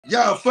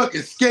Y'all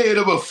fucking scared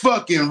of a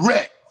fucking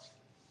rat.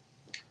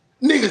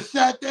 Nigga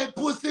shot that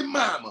pussy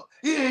mama.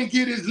 He ain't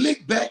get his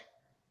lick back.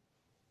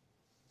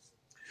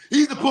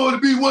 He's supposed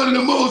to be one of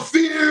the most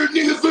feared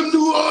niggas from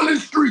New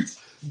Orleans streets.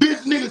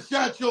 Bitch, nigga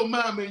shot your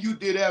mama and you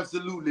did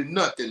absolutely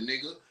nothing,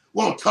 nigga.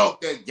 Won't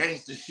talk that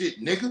gangster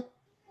shit, nigga.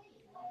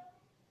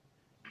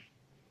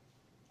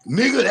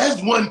 Nigga,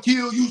 that's one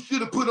kill you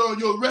should have put on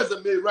your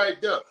resume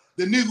right there.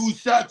 The nigga who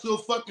shot your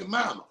fucking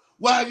mama.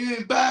 Why you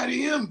ain't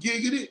body him,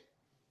 giggity?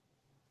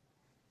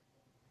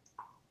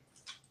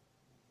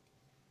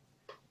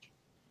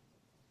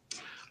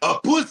 A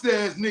pussy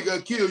ass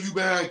nigga kill you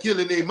behind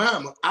killing their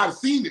mama. I've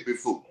seen it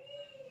before.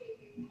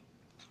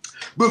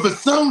 But for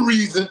some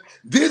reason,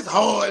 this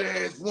hard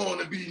ass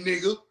wannabe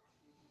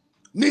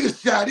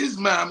nigga shot his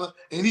mama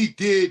and he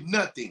did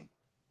nothing.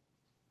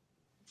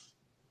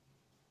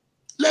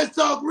 Let's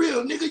talk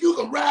real, nigga. You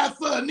can ride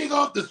for a nigga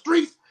off the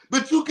streets,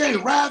 but you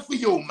can't ride for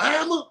your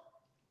mama?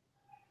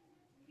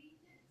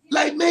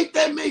 Like, make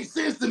that make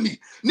sense to me.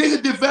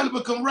 Nigga develop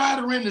a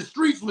camaraderie in the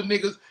streets with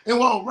niggas and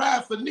won't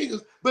ride for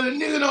niggas, but a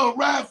nigga don't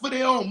ride for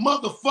their own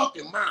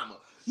motherfucking mama.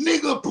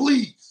 Nigga,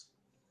 please.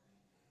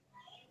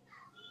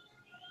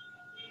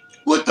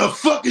 What the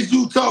fuck is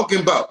you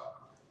talking about?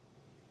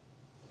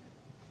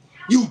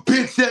 You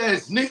bitch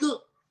ass nigga.